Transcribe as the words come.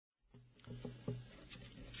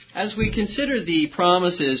As we consider the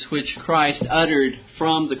promises which Christ uttered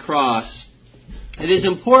from the cross, it is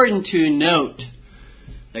important to note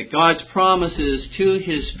that God's promises to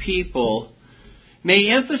His people may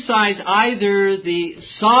emphasize either the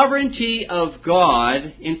sovereignty of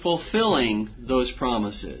God in fulfilling those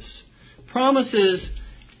promises. Promises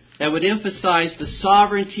that would emphasize the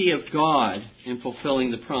sovereignty of God in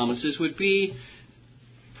fulfilling the promises would be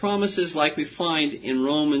promises like we find in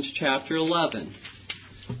Romans chapter 11.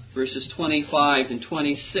 Verses 25 and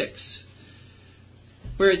 26,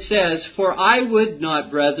 where it says, "For I would not,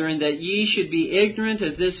 brethren, that ye should be ignorant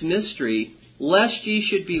of this mystery, lest ye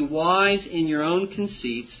should be wise in your own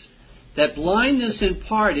conceits, that blindness in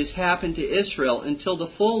part is happened to Israel until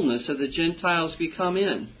the fullness of the Gentiles be come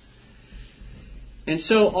in. And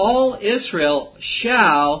so all Israel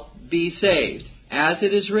shall be saved, as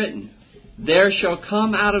it is written, There shall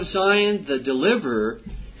come out of Zion the deliverer,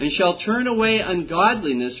 and shall turn away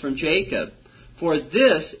ungodliness from Jacob. For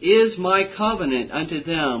this is my covenant unto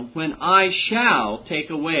them, when I shall take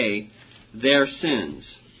away their sins."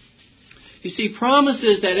 You see,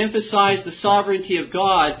 promises that emphasize the sovereignty of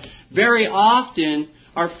God very often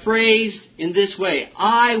are phrased in this way.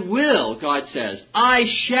 I will, God says. I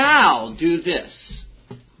shall do this.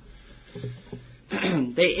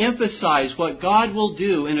 They emphasize what God will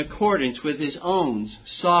do in accordance with His own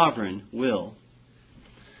sovereign will.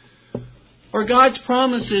 Or God's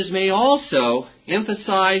promises may also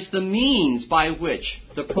emphasize the means by which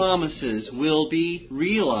the promises will be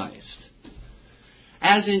realized.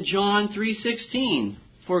 As in John 3:16,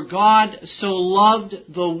 "For God so loved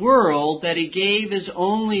the world that He gave His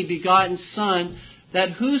only begotten Son,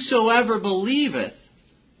 that whosoever believeth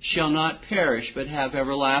shall not perish but have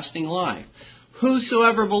everlasting life."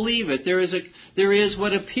 Whosoever believeth, there is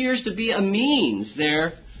what appears to be a means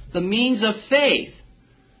there, the means of faith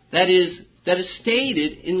that is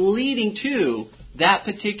stated in leading to that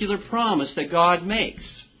particular promise that God makes.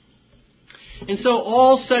 And so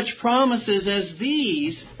all such promises as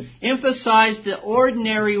these emphasize the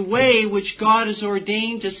ordinary way which God has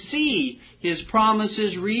ordained to see His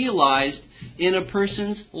promises realized in a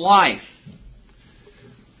person's life.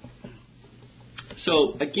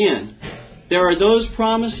 So again, there are those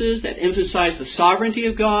promises that emphasize the sovereignty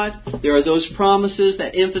of God. There are those promises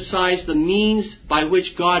that emphasize the means by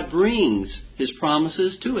which God brings His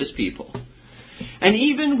promises to His people. And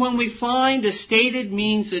even when we find a stated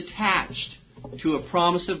means attached to a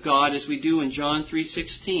promise of God, as we do in John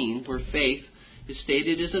 3:16, where faith is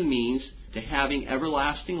stated as a means to having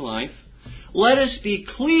everlasting life, let us be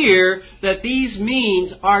clear that these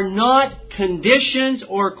means are not conditions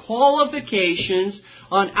or qualifications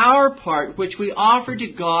on our part which we offer to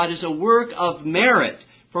God as a work of merit,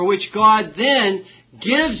 for which God then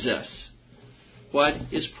gives us what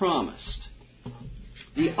is promised.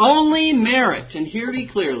 The only merit, and hear me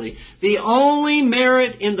clearly, the only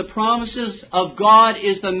merit in the promises of God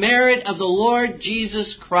is the merit of the Lord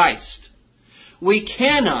Jesus Christ. We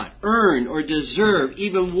cannot earn or deserve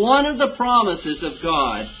even one of the promises of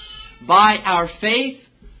God by our faith,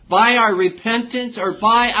 by our repentance, or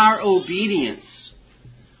by our obedience.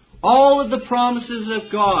 All of the promises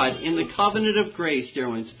of God in the covenant of grace, dear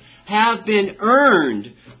ones, have been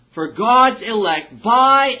earned for God's elect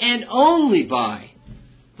by and only by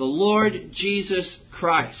the Lord Jesus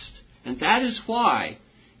Christ. And that is why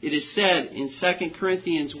it is said in 2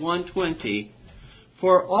 Corinthians 1:20,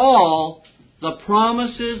 "For all the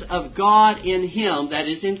promises of God in Him," that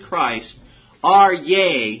is in Christ, "are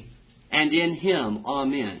yea, and in Him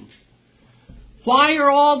amen." Why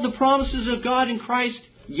are all the promises of God in Christ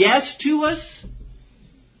yes to us?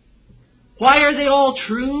 Why are they all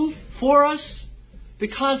true for us?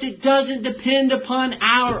 Because it doesn't depend upon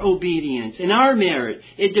our obedience and our merit.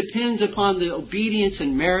 It depends upon the obedience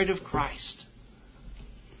and merit of Christ.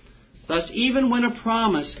 Thus, even when a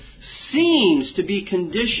promise seems to be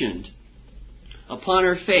conditioned upon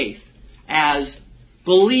our faith, as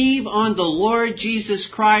believe on the Lord Jesus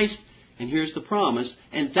Christ, and here's the promise,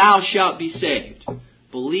 and thou shalt be saved.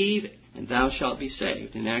 Believe and thou shalt be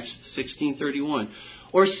saved in Acts 16:31.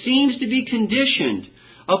 Or seems to be conditioned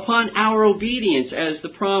upon our obedience, as the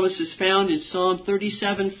promise is found in Psalm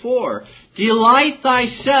 37:4. "Delight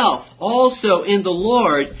thyself also in the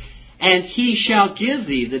Lord, and He shall give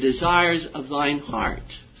thee the desires of thine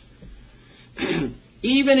heart."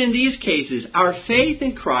 Even in these cases, our faith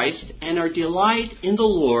in Christ and our delight in the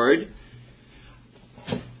Lord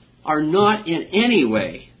are not in any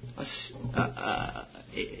way,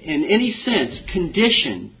 in any sense,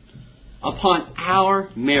 conditioned upon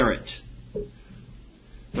our merit,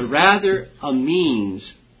 but rather a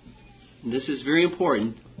means, and this is very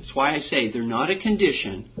important, That's why I say they're not a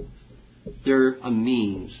condition, they're a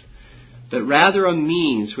means. But rather a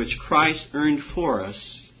means which Christ earned for us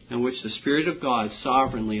and which the Spirit of God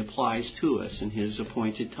sovereignly applies to us in His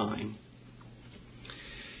appointed time.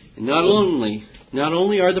 And not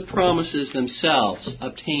only are the promises themselves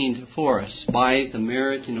obtained for us by the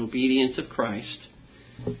merit and obedience of Christ,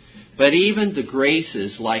 but even the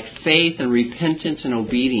graces like faith and repentance and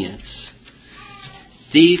obedience,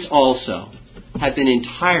 these also have been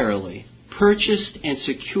entirely purchased and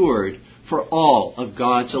secured for all of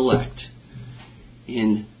God's elect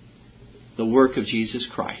in the work of Jesus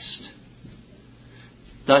Christ.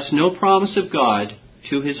 Thus, no promise of God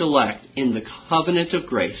to His elect in the covenant of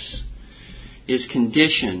grace is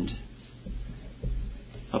conditioned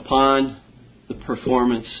upon the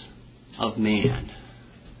performance of man.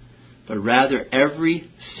 But rather, every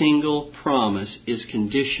single promise is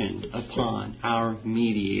conditioned upon our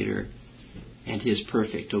mediator and His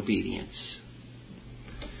perfect obedience.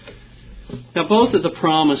 Now, both of the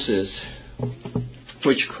promises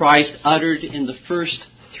which Christ uttered in the first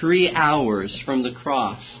 3 hours from the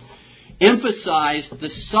cross emphasized the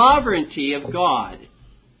sovereignty of God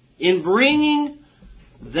in bringing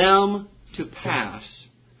them to pass,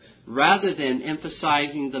 rather than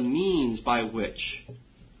emphasizing the means by which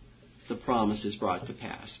the promise is brought to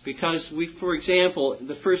pass. Because for example,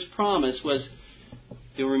 the first promise was,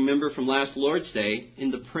 you'll remember from last Lord's Day,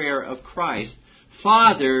 in the prayer of Christ,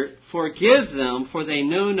 Father, forgive them, for they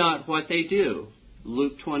know not what they do.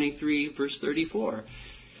 Luke 23, verse 34.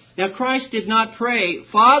 Now, Christ did not pray,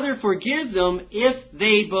 Father, forgive them if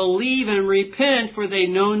they believe and repent, for they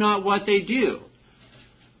know not what they do.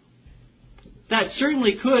 That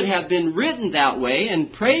certainly could have been written that way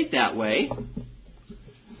and prayed that way.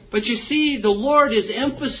 But you see, the Lord is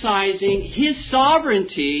emphasizing His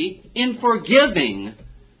sovereignty in forgiving,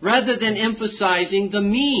 rather than emphasizing the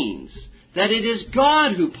means, that it is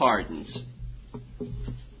God who pardons.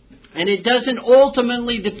 And it doesn't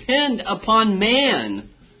ultimately depend upon man,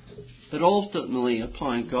 but ultimately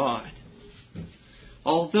upon God.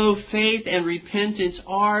 Although faith and repentance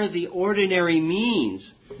are the ordinary means,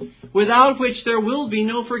 without which there will be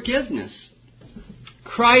no forgiveness,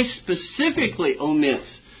 Christ specifically omits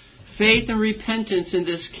faith and repentance in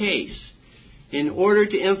this case in order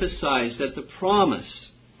to emphasize that the promise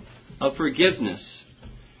of forgiveness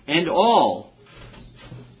and all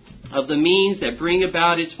of the means that bring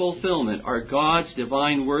about its fulfillment are God's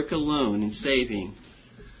divine work alone in saving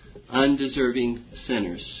undeserving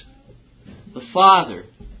sinners. The Father,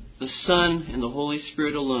 the Son, and the Holy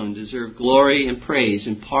Spirit alone deserve glory and praise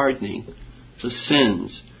in pardoning the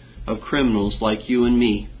sins of criminals like you and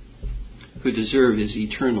me, who deserve His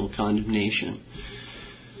eternal condemnation.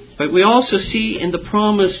 But we also see in the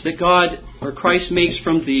promise that God or Christ makes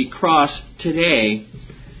from the cross today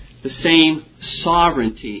the same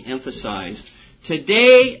sovereignty emphasized.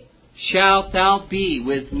 Today shalt thou be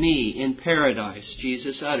with me in paradise,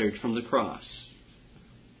 Jesus uttered from the cross.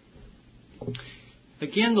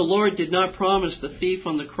 Again, the Lord did not promise the thief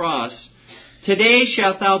on the cross, today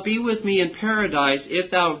shalt thou be with me in paradise if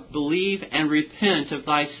thou believe and repent of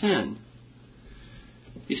thy sin.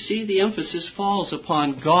 You see, the emphasis falls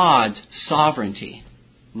upon God's sovereignty,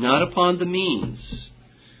 not upon the means.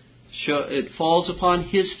 It falls upon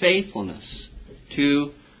His faithfulness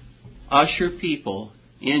to usher people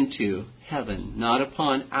into heaven, not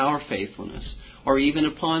upon our faithfulness or even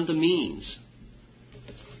upon the means,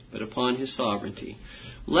 but upon His sovereignty.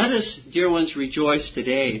 Let us, dear ones, rejoice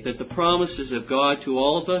today that the promises of God to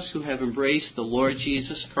all of us who have embraced the Lord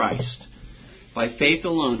Jesus Christ by faith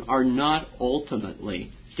alone are not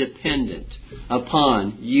ultimately dependent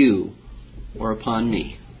upon you or upon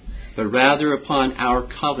me, but rather upon our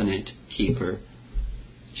covenant keeper,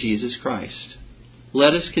 Jesus Christ.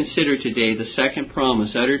 Let us consider today the second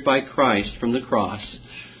promise uttered by Christ from the cross,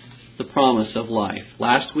 the promise of life.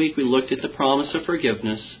 Last week we looked at the promise of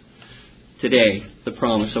forgiveness. Today, the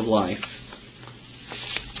promise of life.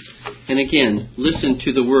 And again, listen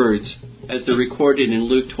to the words as they're recorded in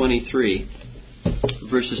Luke 23,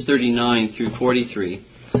 verses 39 through 43.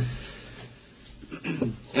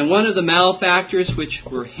 And one of the malefactors which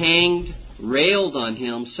were hanged railed on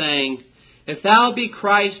him, saying, If thou be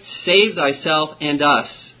Christ, save thyself and us.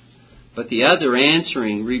 But the other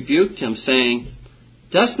answering rebuked him, saying,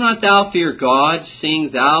 Dost not thou fear God, seeing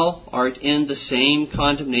thou art in the same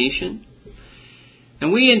condemnation?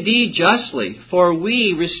 And we indeed justly, for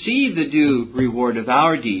we receive the due reward of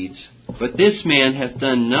our deeds, but this man hath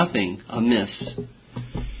done nothing amiss.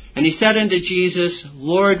 And he said unto Jesus,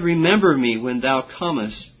 Lord, remember me when thou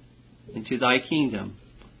comest into thy kingdom.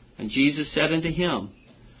 And Jesus said unto him,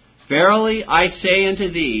 Verily I say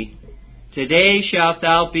unto thee, today shalt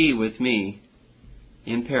thou be with me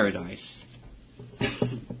in paradise.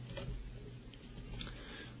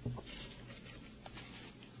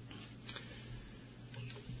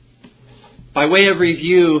 By way of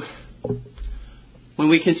review, when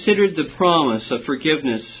we considered the promise of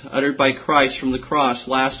forgiveness uttered by Christ from the cross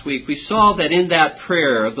last week, we saw that in that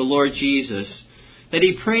prayer of the Lord Jesus, that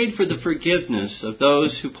He prayed for the forgiveness of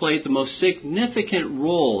those who played the most significant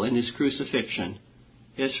role in His crucifixion,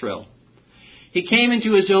 Israel. He came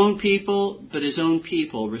into His own people, but His own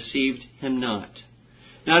people received Him not.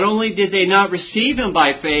 Not only did they not receive Him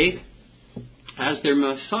by faith as their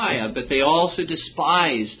Messiah, but they also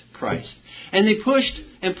despised Christ. And they pushed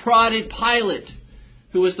and prodded Pilate,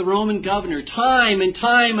 who was the Roman governor, time and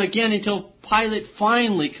time again until Pilate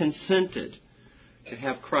finally consented to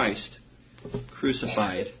have Christ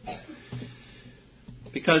crucified.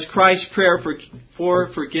 Because Christ's prayer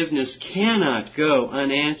for forgiveness cannot go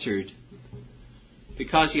unanswered.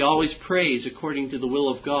 Because He always prays according to the will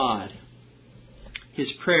of God.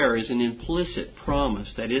 His prayer is an implicit promise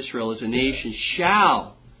that Israel as a nation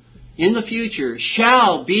shall, in the future,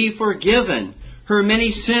 shall be forgiven her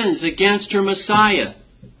many sins against her Messiah,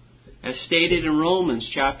 as stated in Romans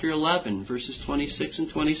chapter 11, verses 26 and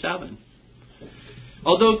 27.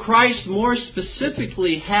 Although Christ more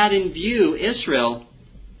specifically had in view Israel,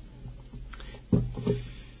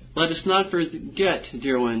 let us not forget,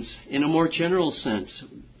 dear ones, in a more general sense,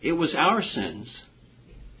 it was our sins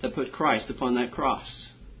that put Christ upon that cross.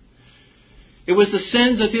 It was the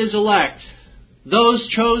sins of His elect, those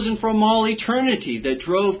chosen from all eternity, that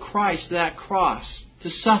drove Christ to that cross to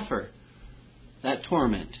suffer that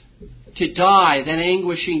torment, to die that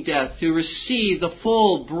anguishing death, to receive the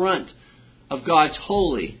full brunt of God's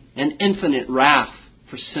holy and infinite wrath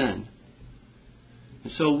for sin.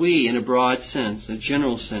 And so we, in a broad sense, a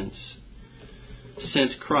general sense,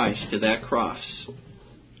 sent Christ to that cross.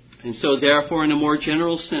 And so therefore, in a more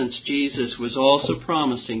general sense, Jesus was also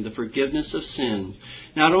promising the forgiveness of sins,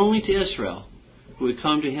 not only to Israel, who would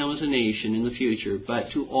come to Him as a nation in the future,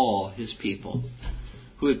 but to all His people,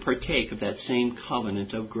 who would partake of that same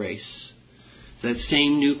covenant of grace, that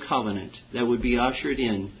same new covenant that would be ushered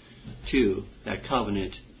in to that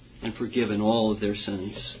covenant and forgiven all of their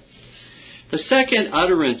sins. The second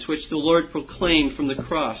utterance which the Lord proclaimed from the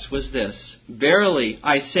cross was this: Verily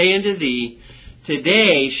I say unto thee,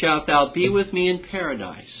 today shalt thou be with me in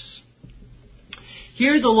paradise.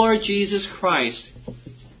 Here the Lord Jesus Christ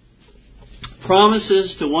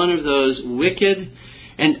promises to one of those wicked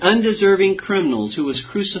and undeserving criminals who was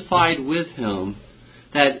crucified with Him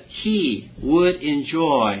that he would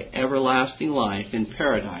enjoy everlasting life in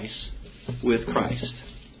paradise with Christ.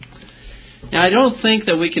 Now, I don't think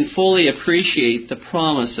that we can fully appreciate the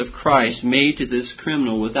promise of Christ made to this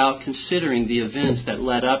criminal without considering the events that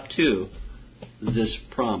led up to this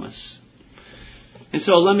promise. And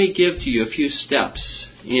so let me give to you a few steps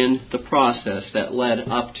in the process that led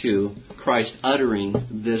up to Christ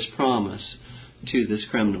uttering this promise to this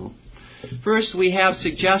criminal. First, we have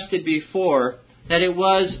suggested before that it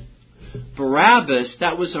was Barabbas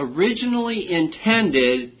that was originally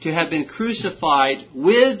intended to have been crucified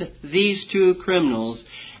with these two criminals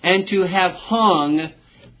and to have hung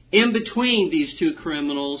in between these two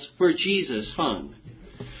criminals where Jesus hung.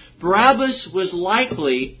 Barabbas was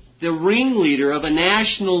likely the ringleader of a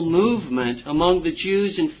national movement among the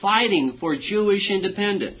Jews in fighting for Jewish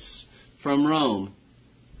independence from Rome.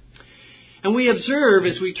 And we observe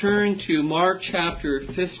as we turn to Mark chapter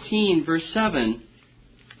 15, verse 7,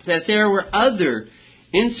 that there were other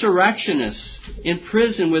insurrectionists in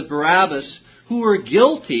prison with Barabbas who were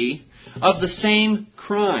guilty of the same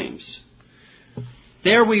crimes.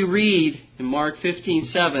 There we read in Mark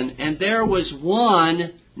 15:7, and there was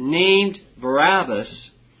one named Barabbas,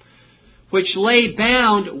 which lay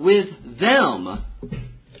bound with them.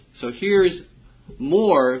 So here's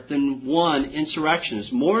more than one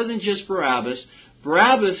insurrectionist, more than just Barabbas.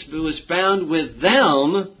 Barabbas was bound with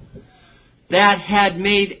them that had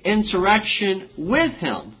made insurrection with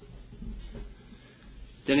him.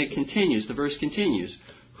 Then it continues, the verse continues,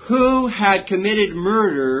 who had committed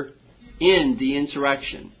murder in the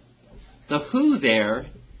insurrection. The who there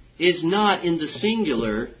is not in the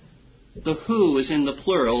singular. The who is in the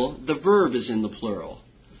plural. The verb is in the plural.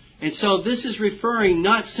 And so this is referring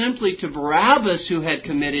not simply to Barabbas who had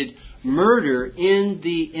committed murder in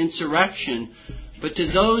the insurrection, but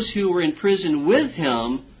to those who were in prison with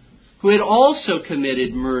him who had also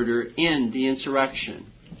committed murder in the insurrection.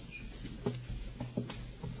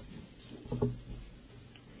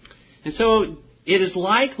 And so it is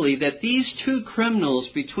likely that these two criminals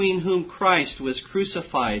between whom Christ was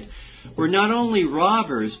crucified were not only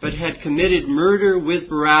robbers, but had committed murder with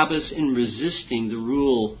Barabbas in resisting the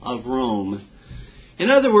rule of Rome. In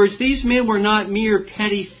other words, these men were not mere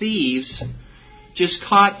petty thieves just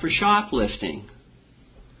caught for shoplifting.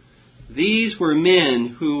 These were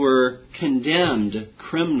men who were condemned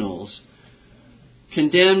criminals,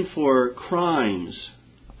 condemned for crimes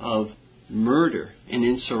of murder and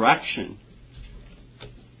insurrection.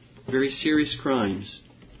 Very serious crimes.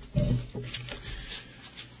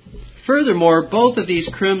 Furthermore, both of these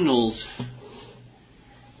criminals,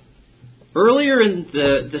 earlier in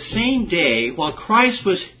the same day, while Christ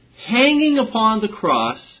was hanging upon the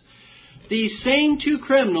cross, these same two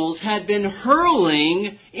criminals had been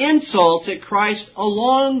hurling insults at Christ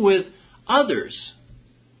along with others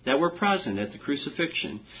that were present at the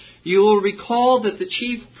crucifixion. You will recall that the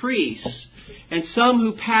chief priests and some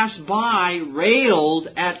who passed by railed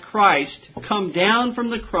at Christ to come down from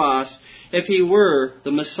the cross if he were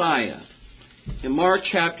the Messiah. In Mark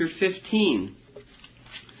chapter 15,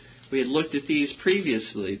 we had looked at these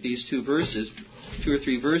previously, these two or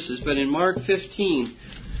three verses, but in Mark 15,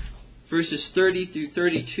 verses 30 through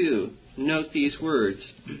 32, note these words.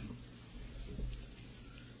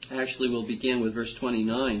 Actually, we'll begin with verse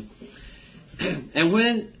 29. And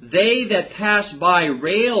when they that passed by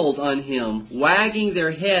railed on him, wagging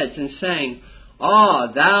their heads and saying,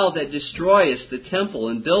 Ah, thou that destroyest the temple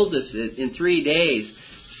and buildest it in 3 days,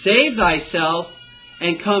 save thyself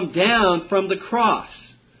and come down from the cross.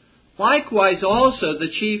 Likewise also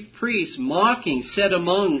the chief priests, mocking, said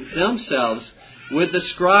among themselves with the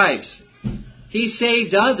scribes, He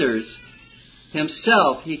saved others,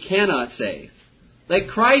 himself he cannot save. Let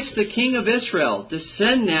Christ the King of Israel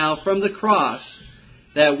descend now from the cross,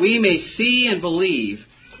 that we may see and believe.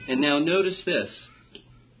 And now notice this.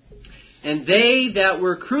 And they that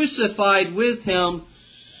were crucified with him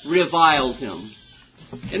reviled him.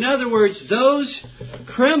 In other words, those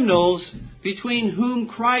criminals between whom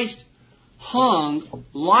Christ hung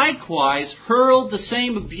likewise hurled the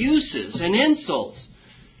same abuses and insults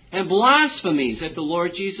and blasphemies at the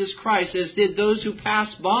Lord Jesus Christ, as did those who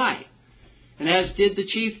passed by, and as did the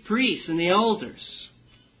chief priests and the elders.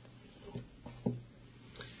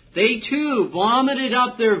 They too vomited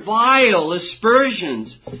up their vile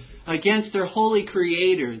aspersions against their holy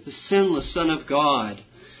Creator, the sinless Son of God.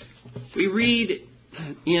 We read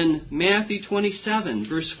in Matthew 27,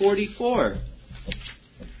 verse 44,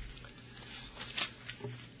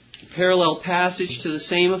 a parallel passage to the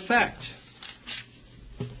same effect,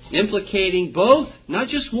 implicating both, not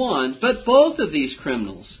just one, but both of these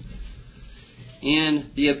criminals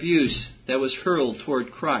in the abuse that was hurled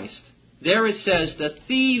toward Christ. There it says, the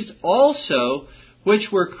thieves also,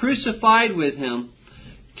 which were crucified with him,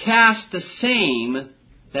 cast the same,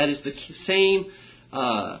 that is the same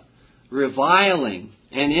reviling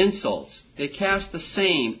and insults. They cast the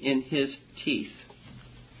same in his teeth.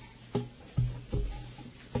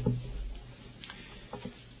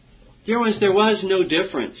 Dear ones, there was no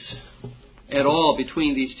difference at all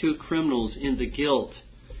between these two criminals in the guilt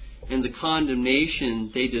and the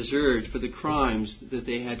condemnation they deserved for the crimes that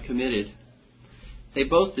they had committed. They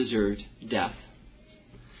both deserved death.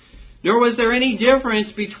 Nor was there any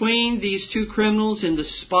difference between these two criminals in the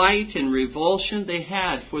spite and revulsion they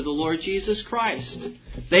had for the Lord Jesus Christ.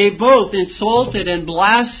 They both insulted and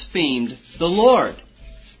blasphemed the Lord.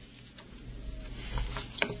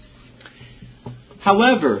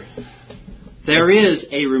 However, there is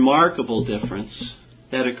a remarkable difference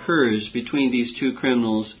that occurs between these two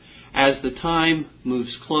criminals as the time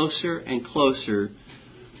moves closer and closer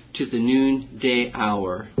to the noonday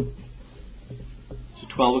hour,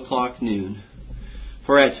 to 12 o'clock noon.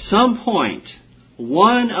 For at some point,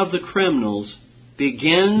 one of the criminals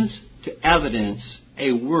begins to evidence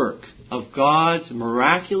a work of God's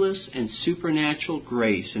miraculous and supernatural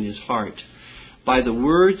grace in his heart by the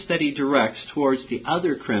words that he directs towards the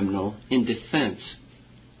other criminal in defense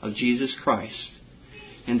of Jesus Christ.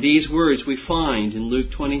 And these words we find in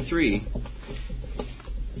Luke 23.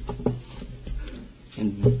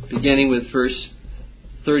 And beginning with verse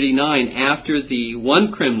 39, after the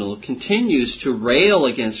one criminal continues to rail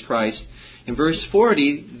against Christ, in verse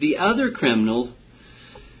 40, the other criminal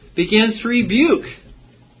begins to rebuke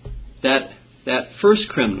that first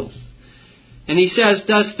criminal. And he says,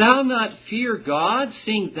 Dost thou not fear God,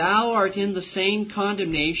 seeing thou art in the same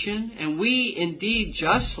condemnation, and we indeed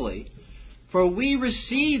justly? For we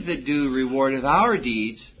receive the due reward of our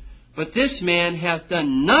deeds, but this man hath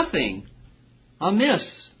done nothing amiss.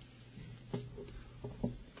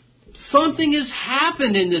 Something has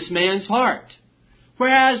happened in this man's heart.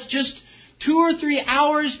 Whereas just 2 or 3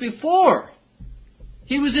 hours before,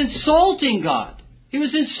 he was insulting God. He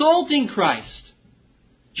was insulting Christ,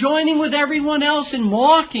 joining with everyone else in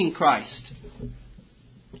mocking Christ.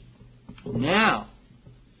 Now,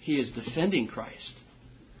 he is defending Christ.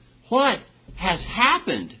 What has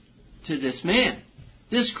happened to this man,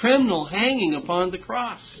 this criminal hanging upon the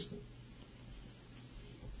cross?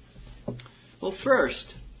 Well, first,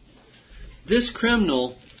 this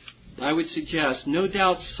criminal, I would suggest, no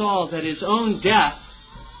doubt saw that his own death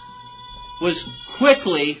was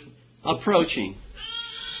quickly approaching.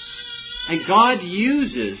 And God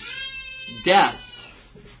uses death.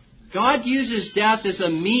 God uses death as a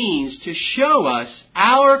means to show us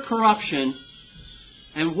our corruption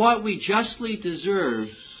and what we justly deserve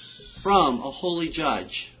from a holy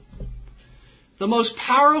judge. The most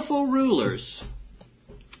powerful rulers,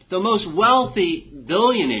 the most wealthy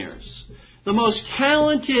billionaires, the most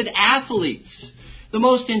talented athletes, the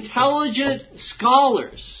most intelligent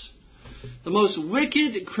scholars, the most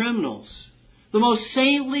wicked criminals, the most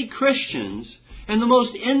saintly Christians, and the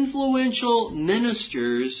most influential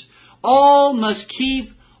ministers all must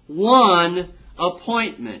keep one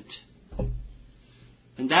appointment.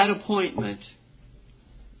 And that appointment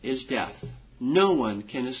is death. No one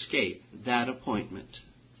can escape that appointment,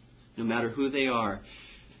 no matter who they are.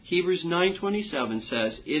 Hebrews 9:27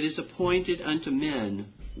 says, "It is appointed unto men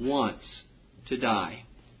once to die."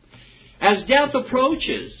 As death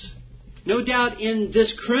approaches, no doubt in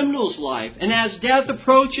this criminal's life, and as death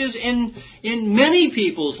approaches in many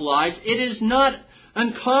people's lives, it is not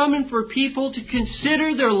uncommon for people to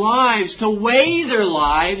consider their lives, to weigh their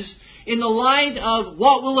lives in the light of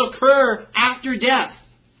what will occur after death.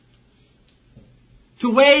 To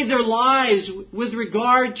weigh their lives with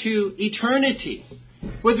regard to eternity,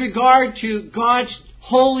 with regard to God's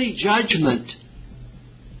holy judgment.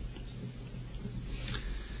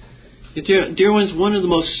 Dear ones, one of the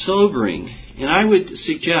most sobering, and I would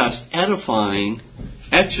suggest edifying,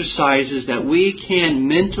 exercises that we can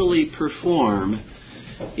mentally perform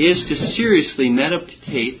is to seriously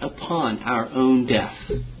meditate upon our own death.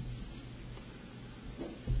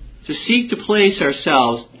 To seek to place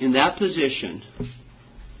ourselves in that position.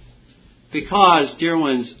 Because, dear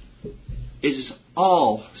ones, it is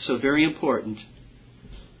all so very important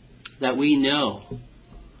that we know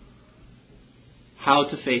how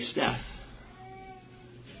to face death.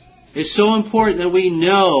 It's so important that we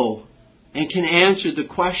know and can answer the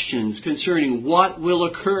questions concerning what will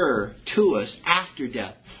occur to us after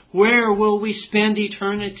death. Where will we spend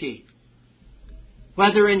eternity?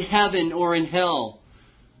 Whether in heaven or in hell.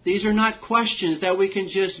 These are not questions that we can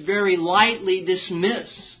just very lightly dismiss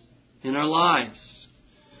in our lives.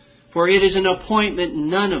 For it is an appointment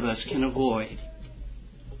none of us can avoid.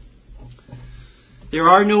 There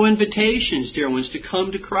are no invitations, dear ones, to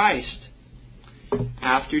come to Christ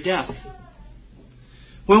after death.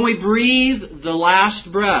 When we breathe the last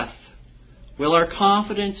breath, will our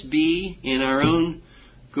confidence be in our own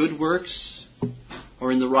good works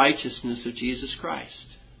or in the righteousness of Jesus Christ?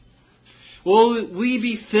 Will we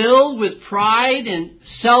be filled with pride and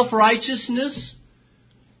self-righteousness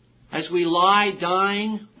as we lie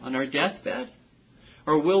dying on our deathbed?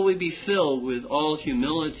 Or will we be filled with all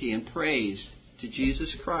humility and praise to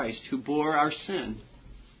Jesus Christ, who bore our sin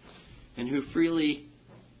and who freely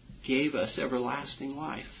gave us everlasting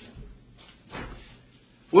life?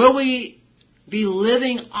 Will we be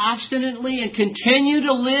living obstinately and continue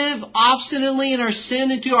to live obstinately in our sin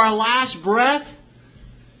into our last breath?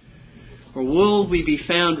 Or will we be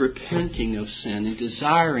found repenting of sin and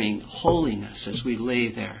desiring holiness as we lay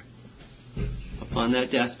there upon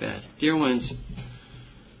that deathbed? Dear ones,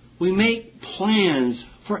 we make plans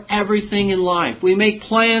for everything in life. We make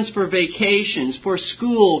plans for vacations, for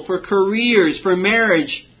school, for careers, for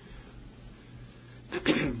marriage.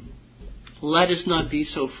 Let us not be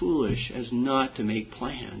so foolish as not to make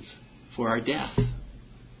plans for our death.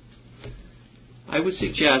 I would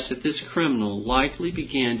suggest that this criminal likely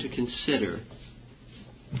began to consider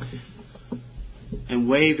and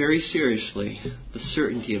weigh very seriously the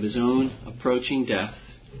certainty of his own approaching death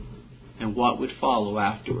and what would follow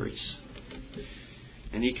afterwards.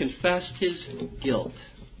 And he confessed his guilt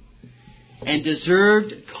and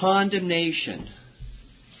deserved condemnation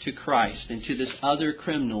to Christ and to this other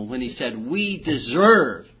criminal when he said, "We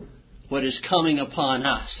deserve what is coming upon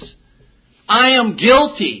us. I am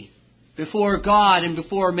guilty before God and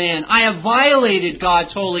before man. I have violated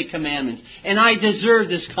God's holy commandments, and I deserve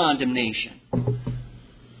this condemnation."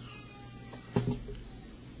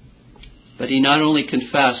 But he not only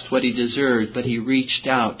confessed what he deserved, but he reached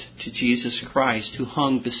out to Jesus Christ, who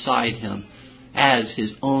hung beside him as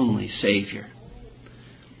his only Savior.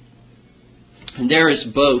 And there is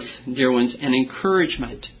both, dear ones, an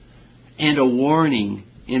encouragement and a warning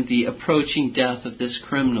in the approaching death of this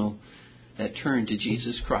criminal that turned to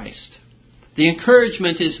Jesus Christ. The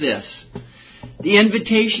encouragement is this: the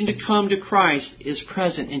invitation to come to Christ is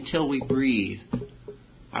present until we breathe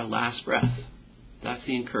our last breath. That's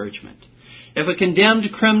the encouragement. If a condemned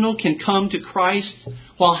criminal can come to Christ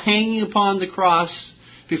while hanging upon the cross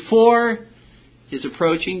before his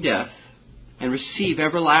approaching death and receive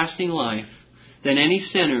everlasting life, then any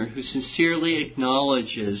sinner who sincerely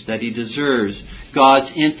acknowledges that he deserves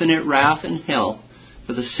God's infinite wrath and hell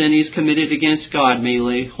for the sin he's committed against God may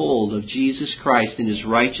lay hold of Jesus Christ in His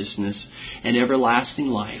righteousness and everlasting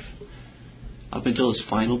life up until his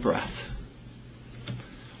final breath.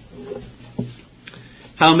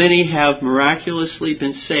 How many have miraculously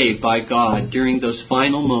been saved by God during those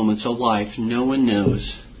final moments of life, no one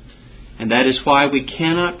knows. And that is why we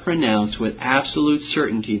cannot pronounce with absolute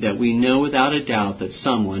certainty that we know without a doubt that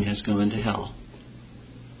someone has gone to hell.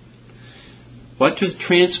 What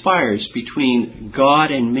transpires between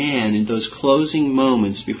God and man in those closing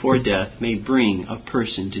moments before death may bring a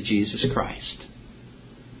person to Jesus Christ.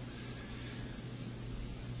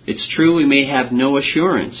 It's true we may have no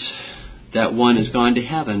assurance that one has gone to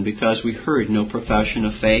heaven because we heard no profession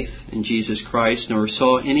of faith in Jesus Christ nor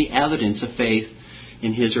saw any evidence of faith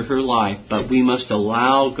in his or her life, but we must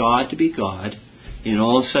allow God to be God in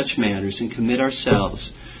all such matters and commit ourselves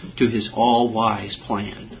to His all-wise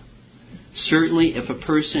plan. Certainly, if a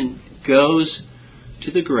person goes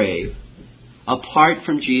to the grave apart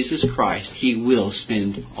from Jesus Christ, he will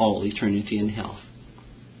spend all eternity in hell.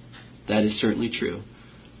 That is certainly true.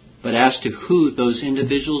 But as to who those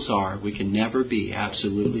individuals are, we can never be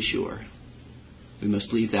absolutely sure. We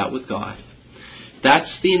must leave that with God. That's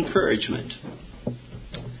the encouragement.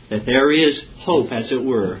 That there is hope, as it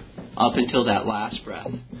were, up until that last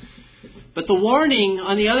breath. But the warning,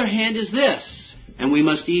 on the other hand, is this, and we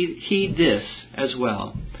must heed this as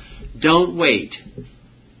well. Don't wait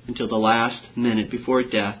until the last minute before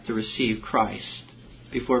death to receive Christ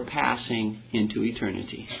before passing into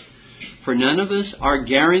eternity. For none of us are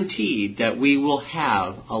guaranteed that we will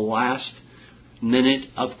have a last minute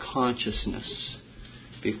of consciousness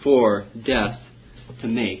before death to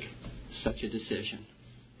make such a decision.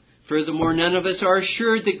 Furthermore, none of us are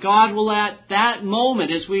assured that God will at that moment,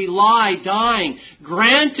 as we lie dying,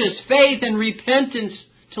 grant us faith and repentance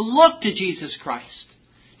to look to Jesus Christ,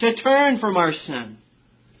 to turn from our sin.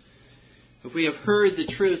 If we have heard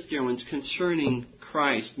the truth, dear ones, concerning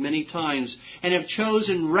Christ many times and have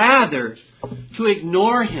chosen rather to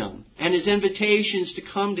ignore Him and His invitations to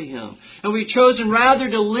come to Him, and we've chosen rather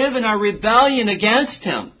to live in our rebellion against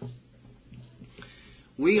Him,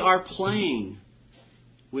 we are playing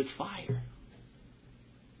with fire.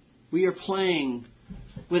 We are playing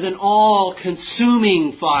with an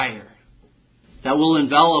all-consuming fire that will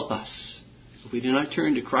envelop us if we do not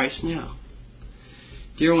turn to Christ now.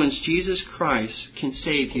 Dear ones, Jesus Christ can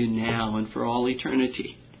save you now and for all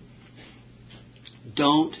eternity.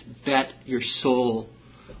 Don't bet your soul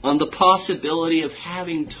on the possibility of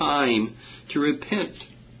having time to repent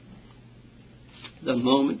the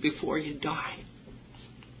moment before you die.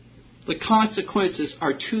 The consequences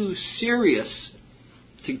are too serious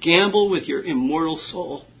to gamble with your immortal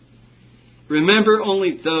soul. Remember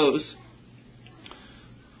only those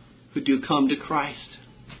who do come to Christ,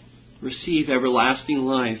 receive everlasting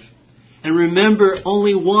life. And remember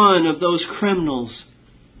only one of those criminals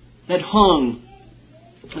that hung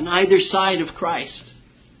on either side of Christ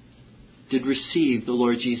did receive the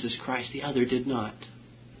Lord Jesus Christ. The other did not.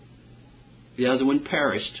 The other one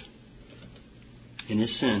perished in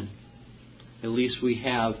his sin. At least we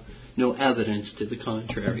have no evidence to the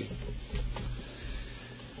contrary.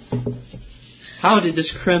 How did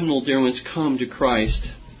this criminal, dear ones, come to Christ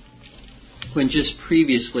when just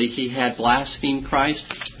previously he had blasphemed Christ?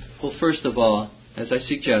 Well, first of all, as I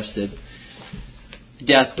suggested,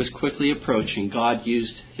 death was quickly approaching. God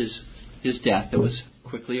used his death that was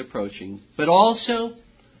quickly approaching. But also,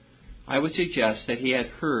 I would suggest that he had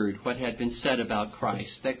heard what had been said about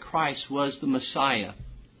Christ, that Christ was the Messiah,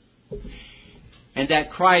 and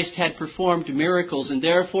that Christ had performed miracles, and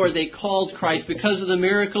therefore they called Christ, because of the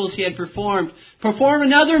miracles he had performed, perform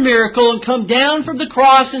another miracle and come down from the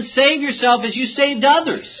cross and save yourself as you saved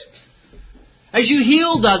others. As you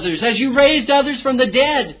healed others, as you raised others from the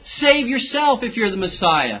dead, save yourself if you're the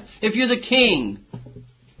Messiah, if you're the King.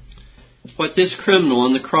 What this criminal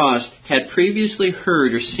on the cross had previously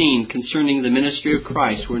heard or seen concerning the ministry of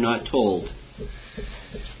Christ were not told.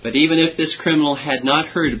 But even if this criminal had not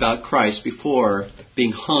heard about Christ before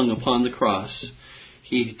being hung upon the cross,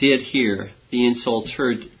 he did hear the insults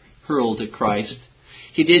heard hurled at Christ.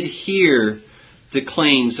 He did hear the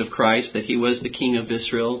claims of Christ that he was the King of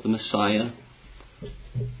Israel, the Messiah.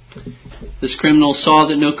 This criminal saw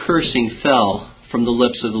that no cursing fell from the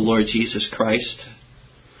lips of the Lord Jesus Christ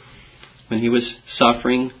when he was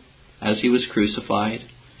suffering as he was crucified.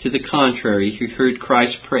 To the contrary, he heard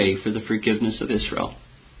Christ pray for the forgiveness of Israel.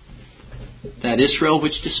 That Israel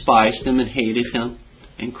which despised him and hated him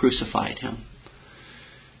and crucified him.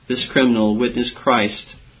 This criminal witnessed Christ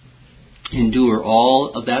endure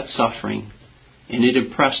all of that suffering, and it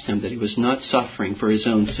impressed him that he was not suffering for his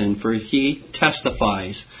own sin, for he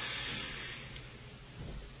testifies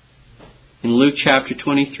in Luke chapter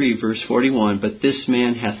 23, verse 41, "But this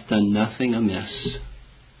man hath done nothing amiss."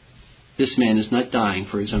 This man is not dying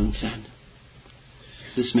for his own sin.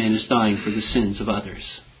 This man is dying for the sins of others.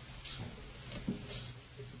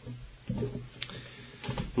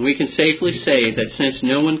 And we can safely say that since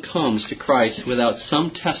no one comes to Christ without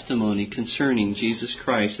some testimony concerning Jesus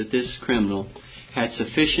Christ, that this criminal had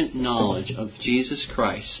sufficient knowledge of Jesus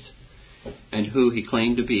Christ and who he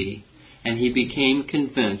claimed to be, and he became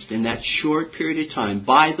convinced in that short period of time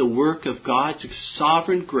by the work of God's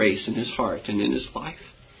sovereign grace in his heart and in his life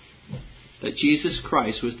that Jesus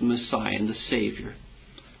Christ was the Messiah and the Savior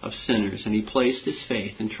of sinners, and he placed his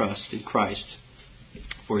faith and trust in Christ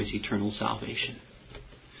for his eternal salvation.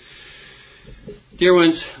 Dear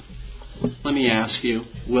ones, let me ask you,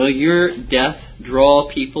 will your death draw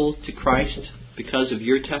people to Christ because of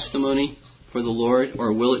your testimony for the Lord,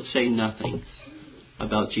 or will it say nothing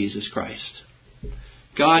about Jesus Christ?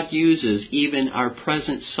 God uses even our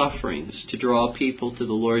present sufferings to draw people to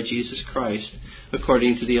the Lord Jesus Christ,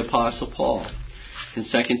 according to the Apostle Paul in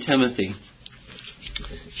 2 Timothy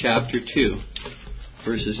chapter 2,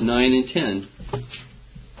 verses 9 and 10,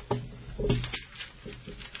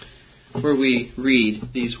 where we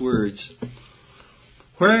read these words,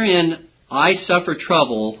 "Wherein I suffer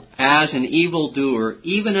trouble as an evildoer,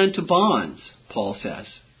 even unto bonds," Paul says,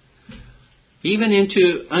 "even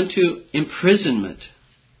unto imprisonment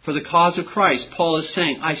for the cause of Christ." Paul is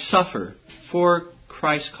saying, I suffer for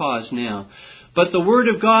Christ's cause now. But the word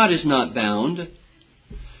of God is not bound.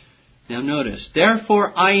 Now notice,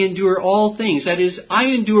 "Therefore I endure all things." That is, I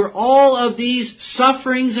endure all of these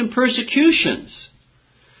sufferings and persecutions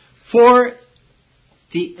for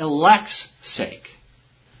the elect's sake.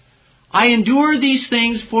 I endure these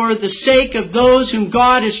things for the sake of those whom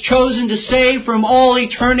God has chosen to save from all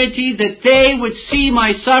eternity, that they would see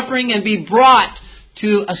my suffering and be brought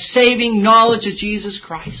to a saving knowledge of Jesus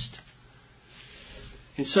Christ.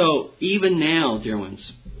 And so, even now, dear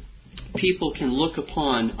ones, people can look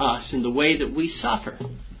upon us in the way that we suffer.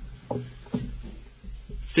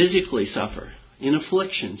 Physically suffer in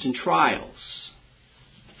afflictions and trials.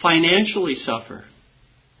 Financially suffer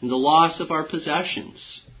in the loss of our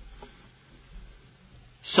possessions.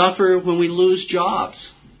 Suffer when we lose jobs.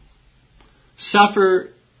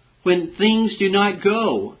 Suffer when things do not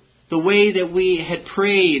go the way that we had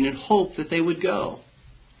prayed and hoped that they would go.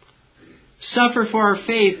 Suffer for our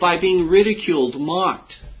faith by being ridiculed,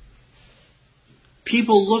 mocked.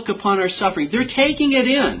 People look upon our suffering. They're taking it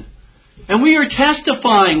in. And we are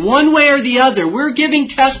testifying one way or the other. We're giving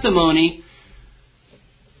testimony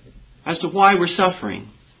as to why we're suffering.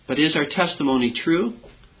 But is our testimony true?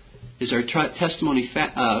 Is our testimony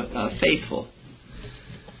faithful?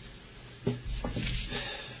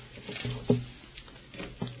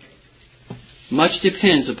 Much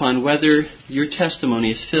depends upon whether your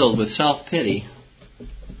testimony is filled with self-pity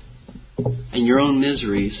and your own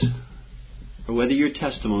miseries, or whether your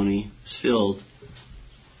testimony is filled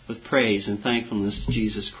with praise and thankfulness to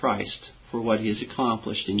Jesus Christ for what He has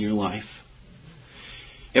accomplished in your life.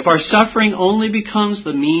 If our suffering only becomes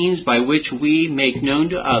the means by which we make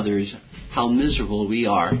known to others how miserable we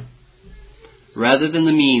are, rather than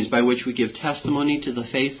the means by which we give testimony to the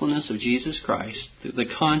faithfulness of Jesus Christ, the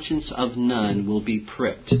conscience of none will be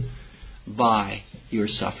pricked by your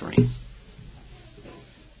suffering.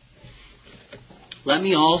 Let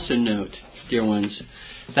me also note, dear ones,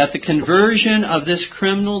 that the conversion of this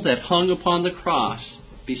criminal that hung upon the cross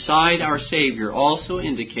beside our Savior also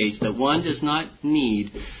indicates that one does not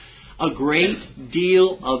need a great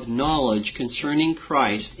deal of knowledge concerning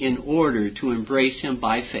Christ in order to embrace Him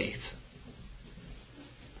by faith.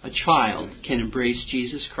 A child can embrace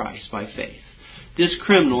Jesus Christ by faith. This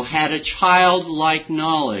criminal had a childlike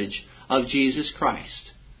knowledge of Jesus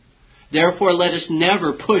Christ. Therefore, let us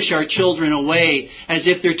never push our children away as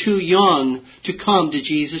if they're too young to come to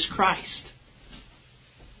Jesus Christ.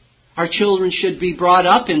 Our children should be brought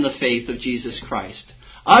up in the faith of Jesus Christ,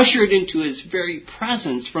 ushered into His very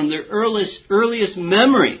presence from their earliest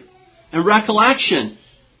memory and recollection.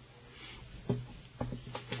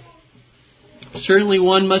 Certainly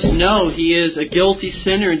one must know he is a guilty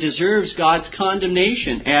sinner and deserves God's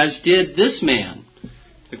condemnation, as did this man,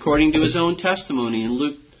 according to his own testimony in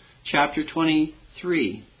Luke chapter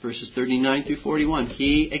 23, verses 39 through 41.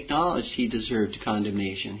 He acknowledged he deserved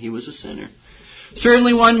condemnation. He was a sinner.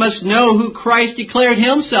 Certainly one must know who Christ declared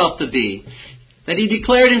himself to be. That he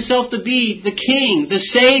declared himself to be the King, the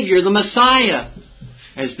Savior, the Messiah,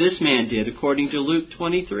 as this man did, according to Luke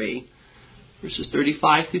 23, verses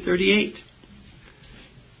 35 through 38.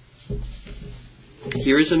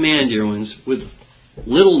 Here is a man, dear ones, with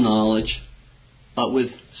little knowledge, but with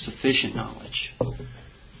sufficient knowledge,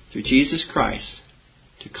 through Jesus Christ,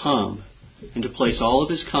 to come and to place all of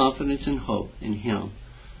his confidence and hope in Him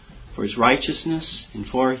for His righteousness and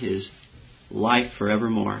for His life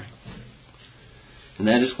forevermore. And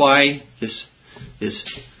that is why this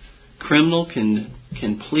criminal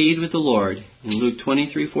can plead with the Lord in Luke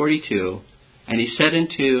 23:42. And he said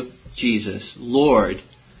unto Jesus, Lord,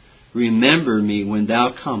 remember me when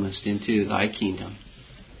thou comest into thy kingdom.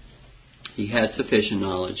 He had sufficient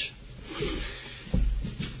knowledge.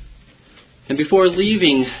 And before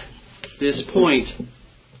leaving this point,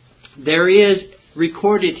 there is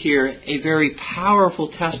recorded here a very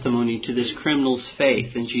powerful testimony to this criminal's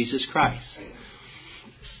faith in Jesus Christ.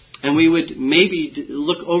 And we would maybe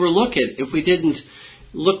overlook it if we didn't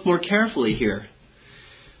look more carefully here.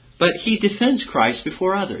 But he defends Christ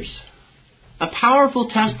before others. A powerful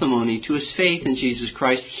testimony to his faith in Jesus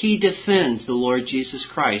Christ. He defends the Lord Jesus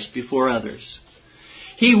Christ before others.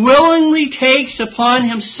 He willingly takes upon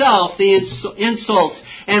himself the insults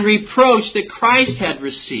and reproach that Christ had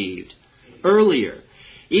received earlier,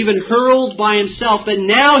 even hurled by himself. But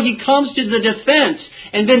now he comes to the defense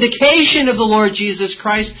and vindication of the Lord Jesus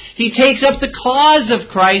Christ. He takes up the cause of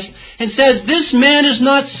Christ and says, this man is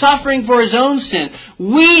not suffering for his own sin.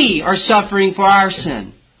 We are suffering for our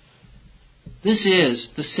sin. This is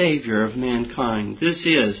the Savior of mankind. This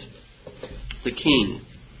is the King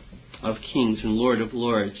of kings and Lord of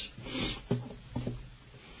lords.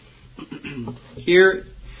 Here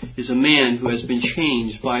is a man who has been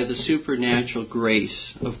changed by the supernatural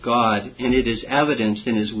grace of God, and it is evidenced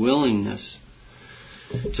in his willingness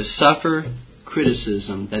to suffer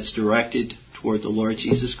criticism that's directed toward the Lord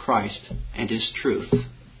Jesus Christ and His truth.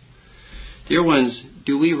 Dear ones,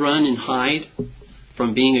 do we run and hide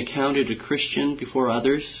from being accounted a Christian before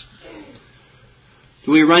others?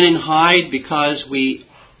 Do we run and hide because we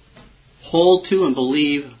hold to and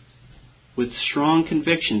believe with strong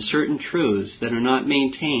conviction certain truths that are not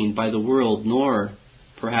maintained by the world, nor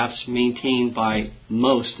perhaps maintained by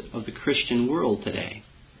most of the Christian world today?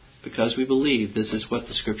 Because we believe this is what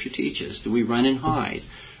the Scripture teaches. Do we run and hide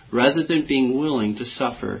rather than being willing to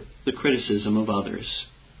suffer the criticism of others?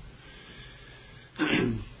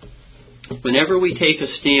 Whenever we take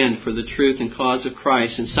a stand for the truth and cause of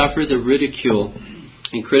Christ and suffer the ridicule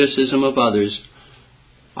and criticism of others,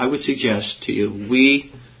 I would suggest to you,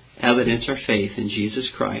 we evidence our faith in Jesus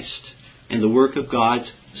Christ and the work of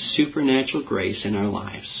God's supernatural grace in our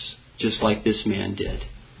lives, just like this man did.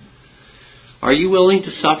 Are you willing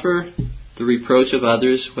to suffer the reproach of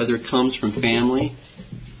others, whether it comes from family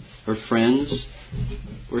or friends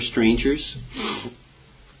or strangers?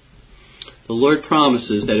 The Lord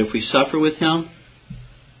promises that if we suffer with Him,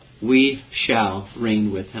 we shall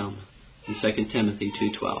reign with Him. In 2 Timothy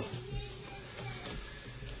 2:12.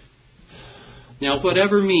 Now,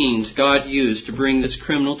 whatever means God used to bring this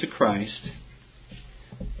criminal to Christ,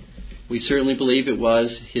 we certainly believe it was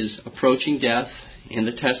his approaching death and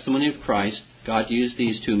the testimony of Christ. God used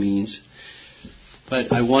these two means.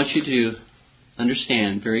 But I want you to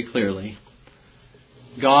understand very clearly,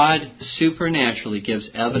 God supernaturally gives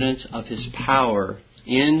evidence of His power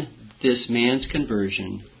in this man's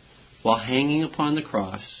conversion while hanging upon the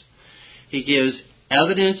cross. He gives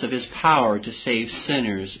evidence of His power to save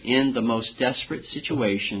sinners in the most desperate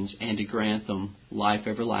situations and to grant them life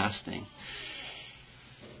everlasting.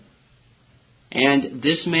 And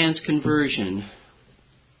this man's conversion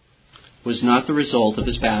was not the result of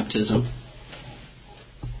his baptism.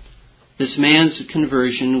 This man's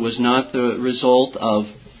conversion was not the result of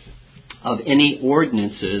any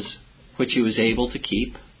ordinances which he was able to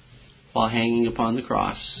keep while hanging upon the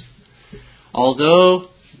cross. Although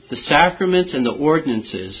the sacraments and the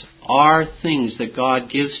ordinances are things that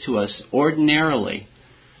God gives to us ordinarily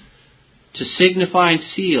to signify and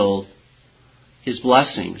seal His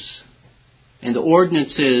blessings, and the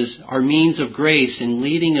ordinances are means of grace in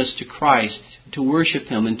leading us to Christ, to worship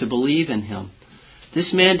Him and to believe in Him.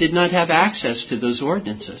 This man did not have access to those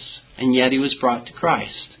ordinances, and yet he was brought to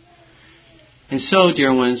Christ. And so,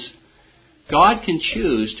 dear ones, God can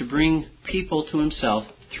choose to bring people to Himself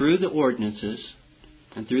through the ordinances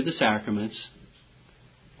and through the sacraments,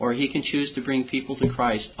 or He can choose to bring people to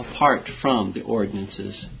Christ apart from the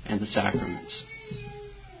ordinances and the sacraments.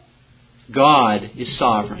 God is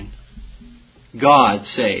sovereign. God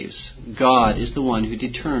saves. God is the one who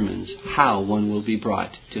determines how one will be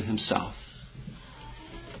brought to Himself.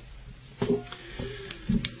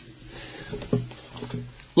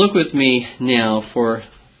 Look with me now for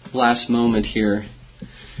the last moment here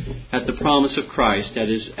at the promise of Christ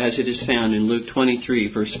as it is found in Luke 23,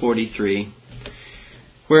 verse 43,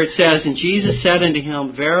 where it says, "And Jesus said unto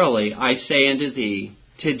him, Verily I say unto thee,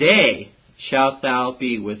 today shalt thou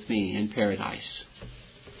be with me in paradise."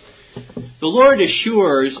 The Lord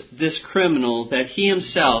assures this criminal that He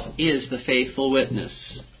Himself is the faithful witness,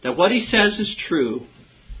 that what He says is true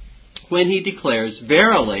when He declares,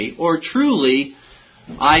 "Verily," or "Truly,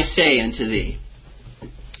 I say unto thee."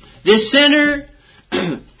 This sinner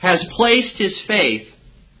has placed his faith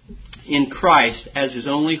in Christ as his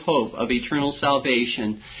only hope of eternal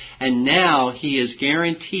salvation, and now he is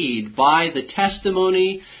guaranteed by the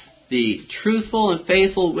testimony, the truthful and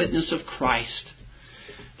faithful witness of Christ,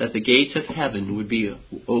 that the gates of heaven would be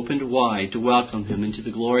opened wide to welcome him into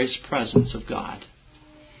the glorious presence of God.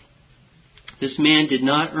 This man did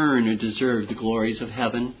not earn or deserve the glories of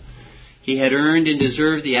heaven. He had earned and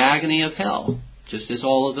deserved the agony of hell, just as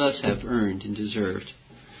all of us have earned and deserved.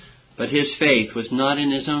 But his faith was not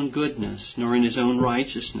in his own goodness, nor in his own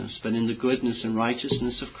righteousness, but in the goodness and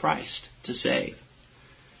righteousness of Christ to save.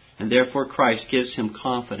 And therefore Christ gives him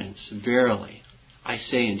confidence. "Verily, I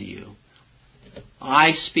say unto you,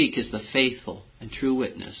 I speak as the faithful and true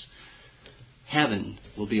witness. Heaven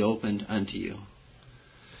will be opened unto you."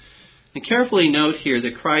 And carefully note here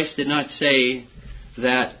that Christ did not say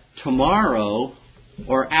that tomorrow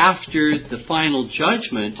or after the final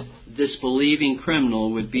judgment, this believing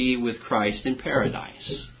criminal would be with Christ in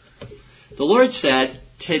paradise. The Lord said,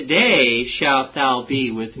 "Today shalt thou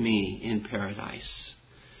be with me in paradise."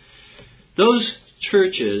 Those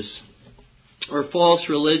churches or false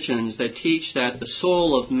religions that teach that the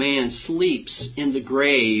soul of man sleeps in the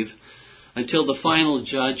grave until the final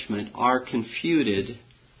judgment are confuted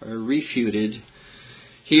or refuted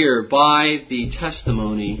here by the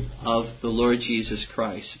testimony of the Lord Jesus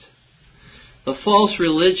Christ. The false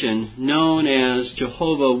religion known as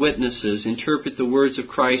Jehovah's Witnesses interpret the words of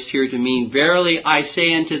Christ here to mean, "Verily I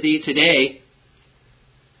say unto thee today,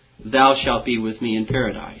 thou shalt be with me in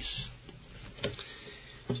paradise."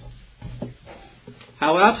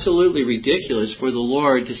 How absolutely ridiculous for the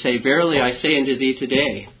Lord to say, "Verily I say unto thee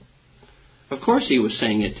today." Of course He was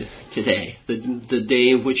saying it today, the day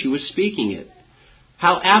in which He was speaking it.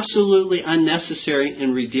 How absolutely unnecessary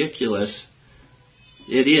and ridiculous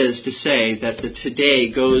it is to say that the today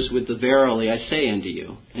goes with the "Verily I say unto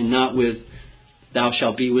you," and not with "Thou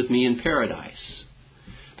shalt be with me in paradise."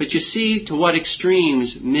 But you see to what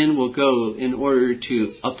extremes men will go in order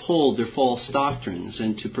to uphold their false doctrines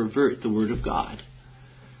and to pervert the Word of God.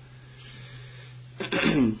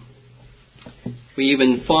 We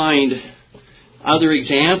even find other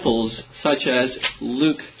examples, such as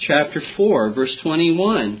Luke chapter 4, verse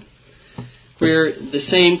 21, where the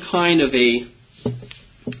same kind of a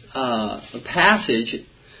passage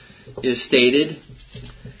is stated,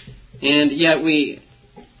 and yet it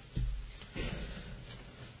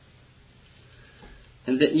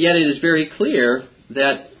is very clear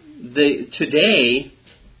that the today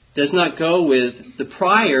does not go with the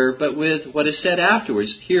prior, but with what is said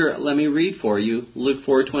afterwards. Here, let me read for you, Luke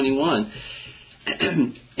 4:21.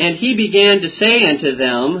 "And he began to say unto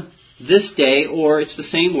them, This day," or it's the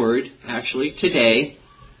same word, actually, today,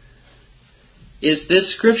 "is this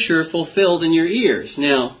scripture fulfilled in your ears."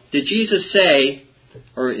 Now, did Jesus say,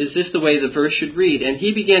 or is this the way the verse should read? "And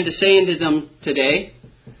he began to say unto them today,"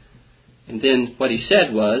 and then what he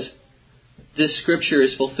said was, "This scripture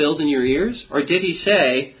is fulfilled in your ears"? Or did he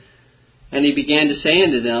say, "And he began to say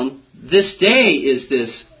unto them, This day is this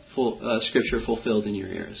scripture fulfilled in your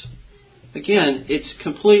ears"? Again, it's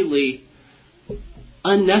completely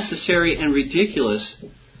unnecessary and ridiculous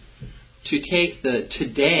to take the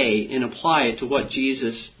today and apply it to what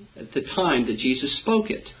Jesus, at the time that Jesus spoke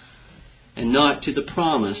it, and not to the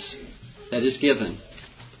promise that is given.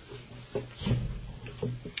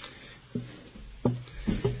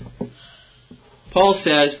 Paul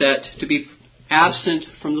says that to be absent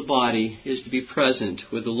from the body is to be present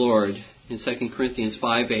with the Lord in 2 Corinthians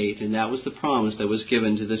 5:8, and that was the promise that was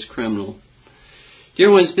given to this criminal. Dear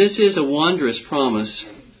ones, this is a wondrous promise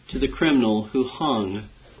to the criminal who hung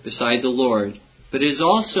beside the Lord, but it is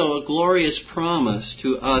also a glorious promise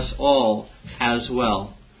to us all as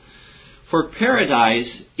well. For paradise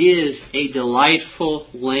is a delightful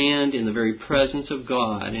land in the very presence of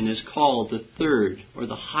God, and is called the third or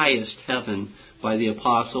the highest heaven by the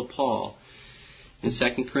Apostle Paul in 2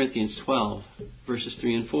 Corinthians 12, verses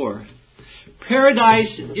 3 and 4.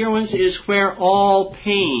 Paradise, dear ones, is where all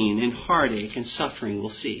pain and heartache and suffering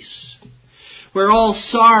will cease, where all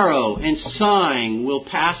sorrow and sighing will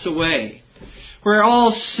pass away, where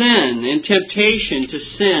all sin and temptation to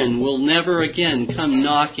sin will never again come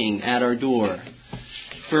knocking at our door,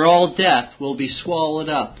 where all death will be swallowed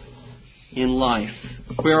up in life,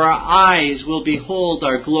 where our eyes will behold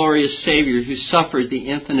our glorious Savior who suffered the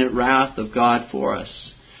infinite wrath of God for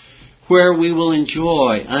us, where we will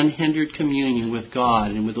enjoy unhindered communion with God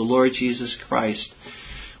and with the Lord Jesus Christ,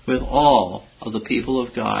 with all of the people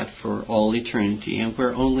of God for all eternity, and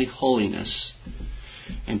where only holiness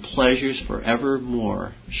and pleasures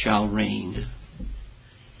forevermore shall reign.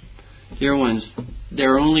 Dear ones,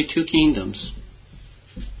 there are only two kingdoms: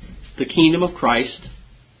 the kingdom of Christ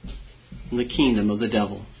and the kingdom of the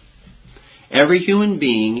devil. Every human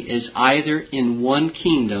being is either in one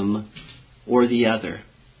kingdom or the other.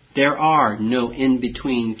 There are no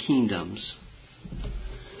in-between kingdoms.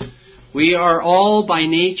 We are all by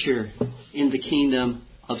nature in the kingdom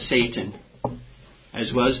of Satan,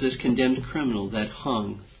 as was this condemned criminal that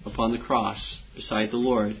hung upon the cross beside the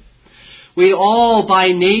Lord. We all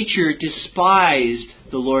by nature despised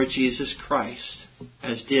the Lord Jesus Christ,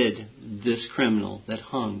 as did this criminal that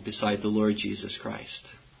hung beside the Lord Jesus Christ.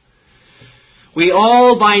 We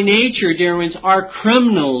all by nature, dear ones, are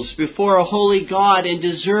criminals before a holy God and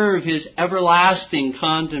deserve His everlasting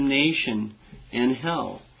condemnation in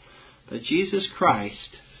hell. But Jesus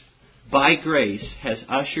Christ, by grace, has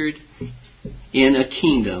ushered in a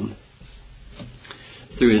kingdom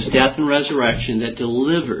through His death and resurrection that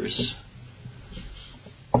delivers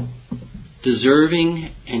deserving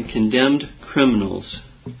and condemned criminals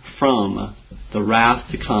from the wrath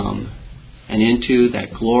to come and into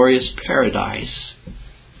that glorious paradise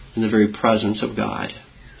in the very presence of God.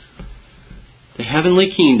 The heavenly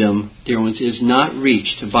kingdom, dear ones, is not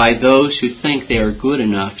reached by those who think they are good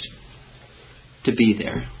enough to be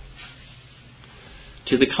there.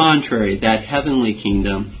 To the contrary, that heavenly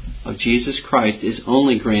kingdom of Jesus Christ is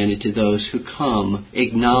only granted to those who come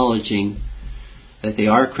acknowledging that they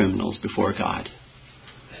are criminals before God,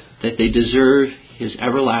 that they deserve His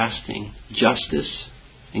everlasting justice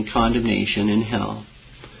and condemnation in hell,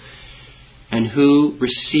 and who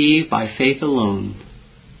receive by faith alone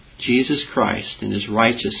Jesus Christ and His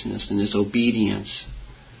righteousness and His obedience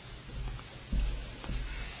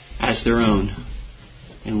as their own,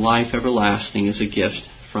 and life everlasting is a gift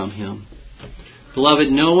from Him.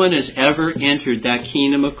 Beloved, no one has ever entered that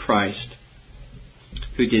kingdom of Christ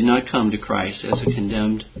who did not come to Christ as a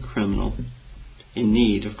condemned criminal in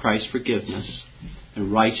need of Christ's forgiveness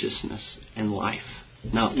and righteousness and life.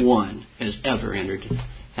 Not one has ever entered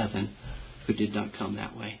heaven who did not come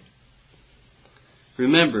that way.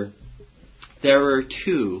 Remember, there are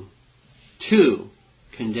two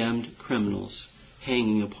condemned criminals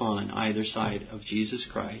hanging upon either side of Jesus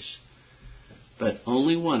Christ, but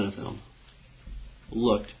only one of them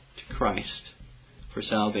looked to Christ for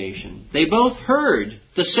salvation. They both heard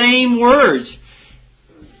the same words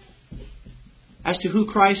as to who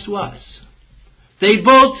Christ was. They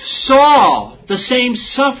both saw the same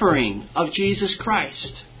suffering of Jesus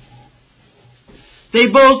Christ. They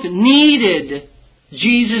both needed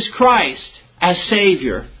Jesus Christ as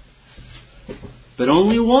Savior. But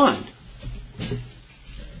only one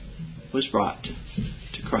was brought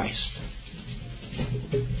to Christ.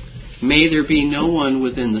 May there be no one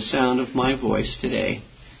within the sound of my voice today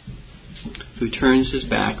who turns his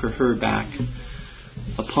back or her back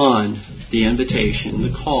upon the invitation,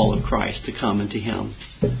 the call of Christ to come unto Him.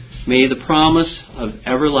 May the promise of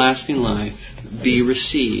everlasting life be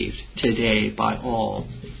received today by all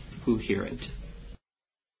who hear it.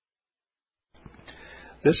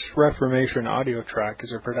 This Reformation audio track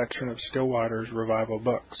is a production of Still Waters Revival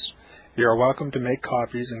Books. You are welcome to make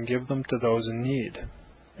copies and give them to those in need.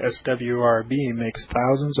 SWRB makes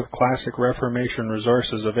thousands of classic Reformation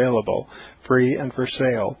resources available, free and for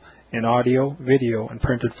sale, in audio, video, and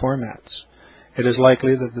printed formats. It is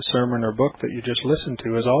likely that the sermon or book that you just listened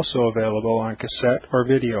to is also available on cassette or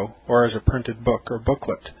video, or as a printed book or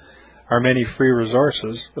booklet. Our many free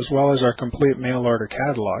resources, as well as our complete mail-order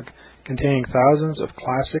catalog, containing thousands of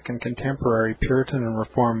classic and contemporary Puritan and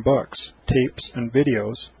Reformed books, tapes, and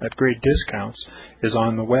videos at great discounts, is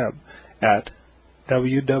on the web at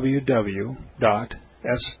www.swrb.com.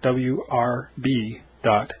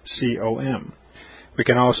 We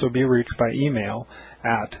can also be reached by email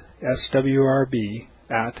at swrb@swrb.com.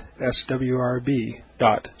 swrb.com,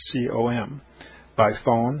 by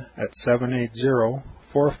phone at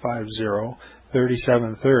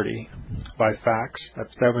 780-450-3730, by fax at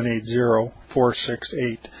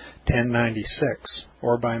 780-468-1096,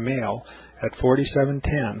 or by mail at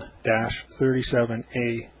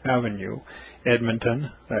 4710-37A Avenue,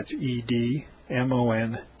 Edmonton, that's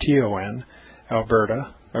Edmonton,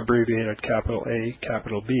 Alberta, abbreviated capital A,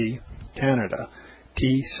 capital B, Canada,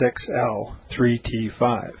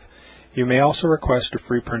 T6L3T5. You may also request a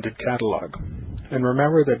free printed catalog. And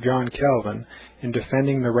remember that John Calvin, in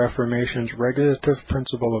defending the Reformation's regulative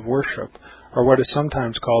principle of worship, or what is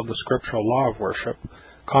sometimes called the scriptural law of worship,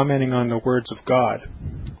 commenting on the words of God,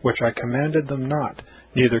 which I commanded them not,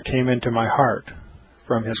 neither came into my heart,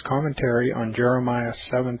 from his commentary on Jeremiah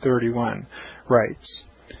 7:31, writes,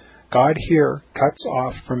 God here cuts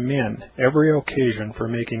off from men every occasion for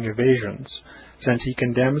making evasions, since he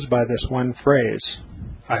condemns by this one phrase,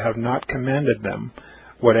 I have not commanded them,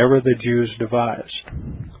 whatever the Jews devised.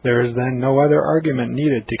 There is then no other argument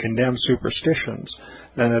needed to condemn superstitions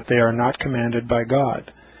than that they are not commanded by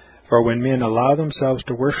God. For when men allow themselves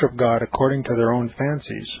to worship God according to their own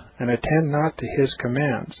fancies, and attend not to his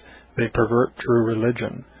commands, they pervert true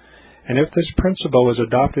religion. And if this principle was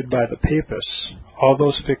adopted by the papists, all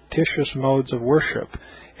those fictitious modes of worship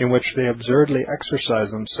in which they absurdly exercise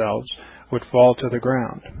themselves would fall to the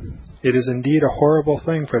ground. It is indeed a horrible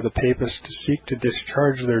thing for the papists to seek to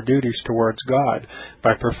discharge their duties towards God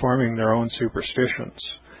by performing their own superstitions.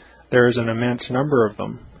 There is an immense number of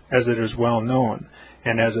them, as it is well known,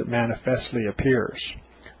 and as it manifestly appears.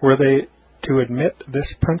 Were they to admit this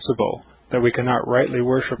principle, that we cannot rightly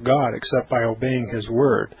worship God except by obeying his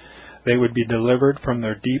word, they would be delivered from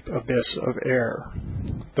their deep abyss of error.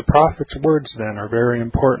 The prophet's words, then, are very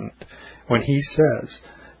important, when he says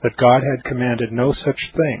that God had commanded no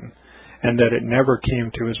such thing, and that it never came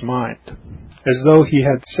to his mind, as though he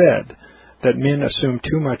had said that men assume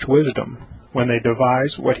too much wisdom when they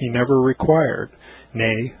devise what he never required,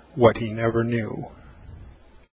 nay, what he never knew.